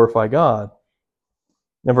they glorify God.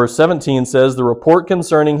 And verse 17 says, the report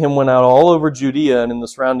concerning him went out all over Judea and in the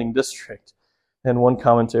surrounding district. And one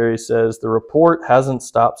commentary says, the report hasn't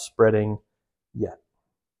stopped spreading yet.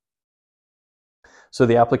 So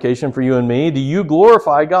the application for you and me, do you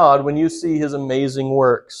glorify God when you see his amazing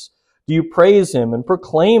works? Do you praise him and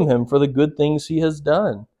proclaim him for the good things he has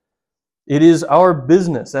done? It is our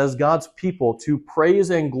business as God's people to praise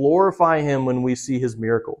and glorify him when we see his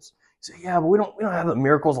miracles. You say, yeah, but we don't have the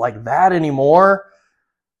miracles like that anymore.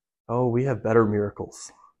 Oh, we have better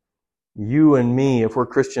miracles. You and me, if we're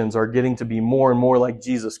Christians, are getting to be more and more like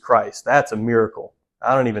Jesus Christ. That's a miracle.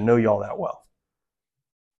 I don't even know y'all that well.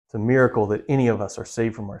 It's a miracle that any of us are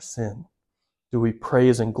saved from our sin. Do we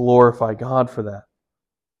praise and glorify God for that?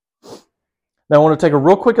 Now I want to take a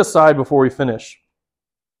real quick aside before we finish,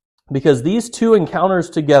 because these two encounters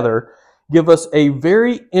together give us a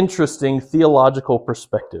very interesting theological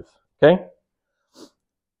perspective. Okay?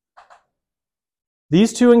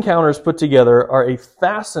 These two encounters put together are a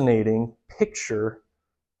fascinating picture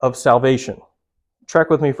of salvation. Track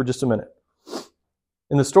with me for just a minute.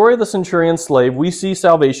 In the story of the centurion's slave, we see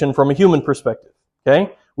salvation from a human perspective.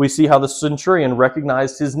 Okay? We see how the centurion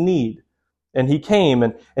recognized his need. And he came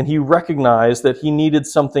and he recognized that he needed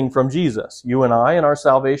something from Jesus. You and I, in our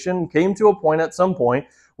salvation, came to a point at some point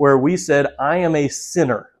where we said, I am a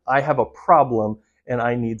sinner. I have a problem and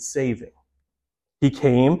I need saving. He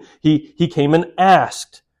came and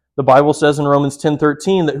asked The Bible says in Romans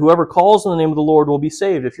 10:13 that whoever calls on the name of the Lord will be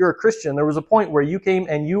saved. If you're a Christian, there was a point where you came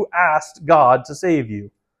and you asked God to save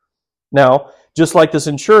you. Now, just like the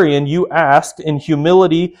centurion, you asked in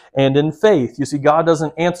humility and in faith. You see, God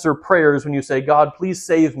doesn't answer prayers when you say, God, please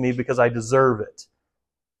save me because I deserve it.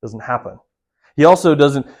 It doesn't happen. He also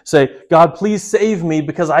doesn't say, God, please save me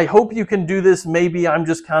because I hope you can do this. Maybe I'm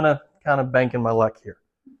just kind of banking my luck here.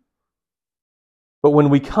 But when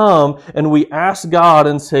we come and we ask God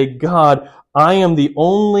and say, God, I am the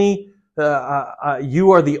only,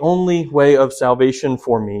 you are the only way of salvation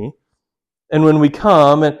for me. And when we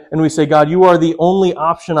come and we say, God, you are the only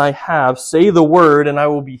option I have, say the word and I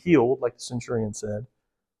will be healed, like the centurion said,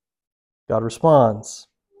 God responds.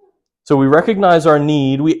 So we recognize our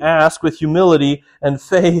need, we ask with humility and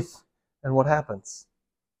faith, and what happens?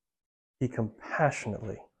 He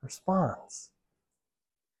compassionately responds.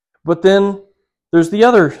 But then there's the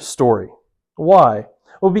other story. Why?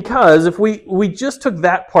 Well, because if we just took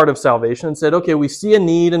that part of salvation and said, okay, we see a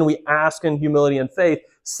need and we ask in humility and faith,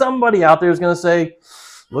 somebody out there is going to say,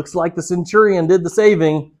 looks like the centurion did the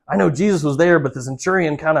saving. I know Jesus was there, but the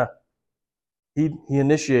centurion he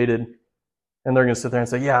initiated. And they're going to sit there and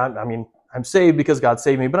say, yeah, I mean, I'm saved because God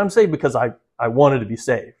saved me, but I'm saved because I wanted to be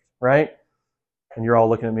saved, right? And you're all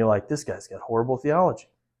looking at me like, this guy's got horrible theology.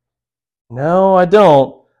 No, I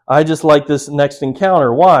don't. I just like this next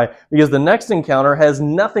encounter. Why? Because the next encounter has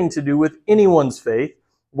nothing to do with anyone's faith.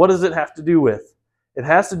 What does it have to do with? It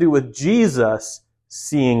has to do with Jesus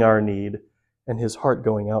seeing our need and his heart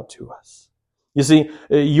going out to us. You see,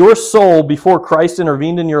 your soul before Christ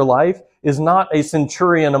intervened in your life is not a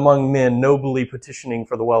centurion among men nobly petitioning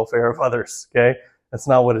for the welfare of others, okay? That's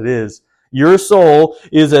not what it is. Your soul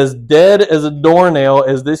is as dead as a doornail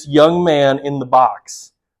as this young man in the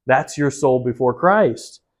box. That's your soul before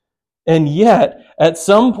Christ. And yet, at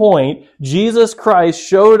some point, Jesus Christ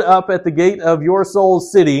showed up at the gate of your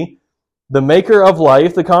soul's city, the maker of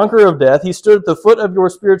life, the conqueror of death. He stood at the foot of your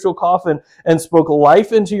spiritual coffin and spoke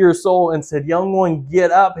life into your soul and said, young one,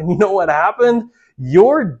 get up. And you know what happened?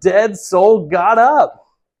 Your dead soul got up.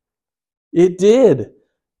 It did.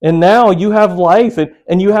 And now you have life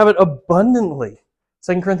and you have it abundantly.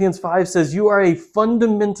 2 Corinthians 5 says you are a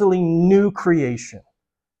fundamentally new creation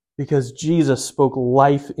because Jesus spoke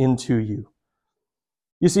life into you.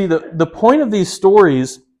 You see, the point of these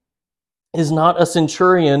stories is not a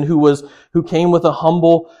centurion who came with a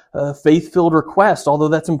humble, faith-filled request, although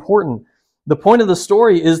that's important. The point of the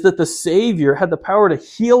story is that the Savior had the power to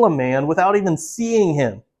heal a man without even seeing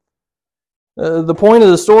him. The point of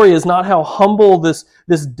the story is not how humble this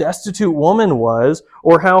destitute woman was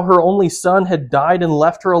or how her only son had died and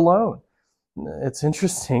left her alone. It's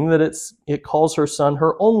interesting that it calls her son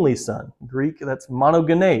her only son. Greek, that's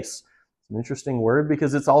monogenes. It's an interesting word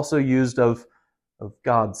because it's also used of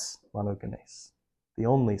God's monogenes, the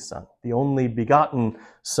only son, the only begotten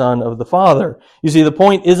son of the Father. You see, the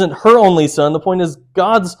point isn't her only son, the point is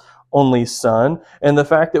God's only son, and the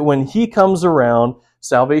fact that when he comes around,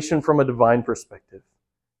 salvation from a divine perspective,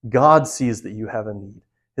 God sees that you have a need.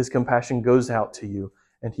 His compassion goes out to you,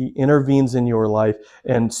 and he intervenes in your life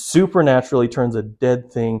and supernaturally turns a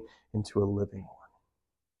dead thing into a living one.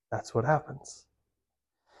 That's what happens.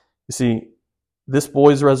 You see, this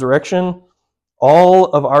boy's resurrection, all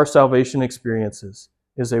of our salvation experiences,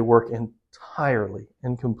 is a work entirely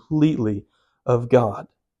and completely of God.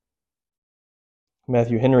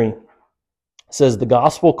 Matthew Henry says the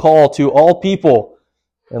gospel call to all people,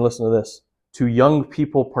 and listen to this, to young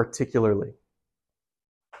people particularly,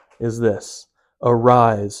 is this: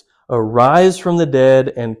 arise, arise from the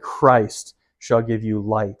dead, and Christ shall give you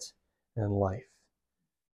light and life.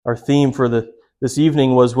 Our theme for this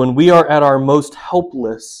evening was when we are at our most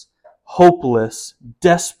helpless, hopeless,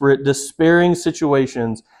 desperate, despairing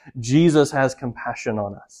situations, Jesus has compassion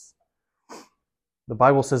on us. The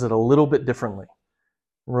Bible says it a little bit differently.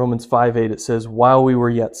 In Romans 5:8 it says, while we were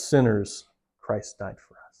yet sinners, Christ died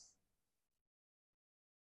for us.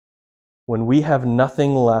 When we have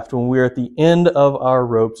nothing left, when we're at the end of our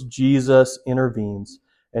ropes, Jesus intervenes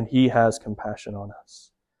and he has compassion on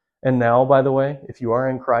us. And now, by the way, if you are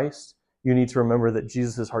in Christ, you need to remember that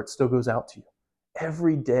Jesus' heart still goes out to you.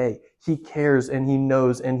 Every day, he cares and he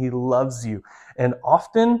knows and he loves you. And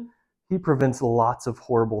often, he prevents lots of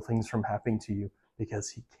horrible things from happening to you because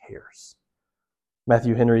he cares.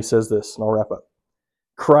 Matthew Henry says this, and I'll wrap up.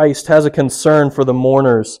 Christ has a concern for the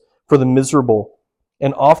mourners, for the miserable,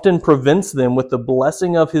 and often prevents them with the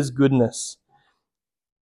blessing of his goodness.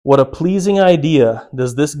 What a pleasing idea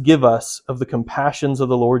does this give us of the compassions of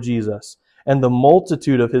the Lord Jesus and the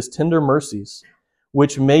multitude of his tender mercies,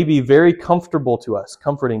 which may be very comforting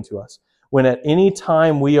to us, when at any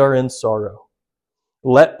time we are in sorrow.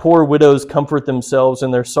 Let poor widows comfort themselves in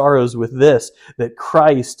their sorrows with this, that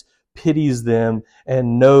Christ pities them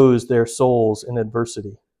and knows their souls in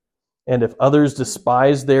adversity. And if others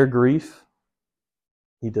despise their grief,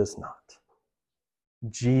 he does not.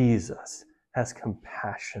 Jesus has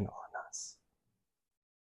compassion on us.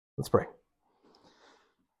 Let's pray.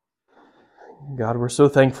 God, we're so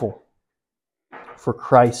thankful for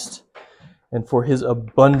Christ and for his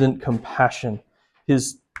abundant compassion,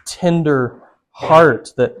 his tender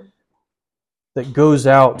heart that goes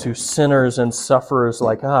out to sinners and sufferers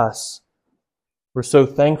like us. We're so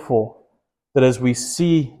thankful that as we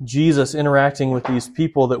see Jesus interacting with these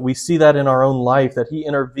people, that we see that in our own life, that he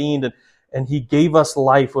intervened and he gave us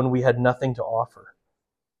life when we had nothing to offer.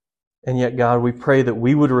 And yet, God, we pray that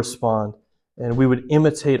we would respond and we would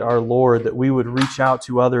imitate our Lord, that we would reach out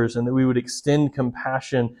to others and that we would extend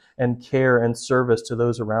compassion and care and service to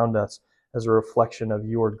those around us as a reflection of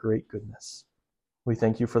your great goodness. We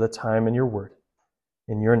thank you for the time in your word.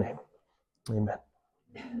 In your name, amen.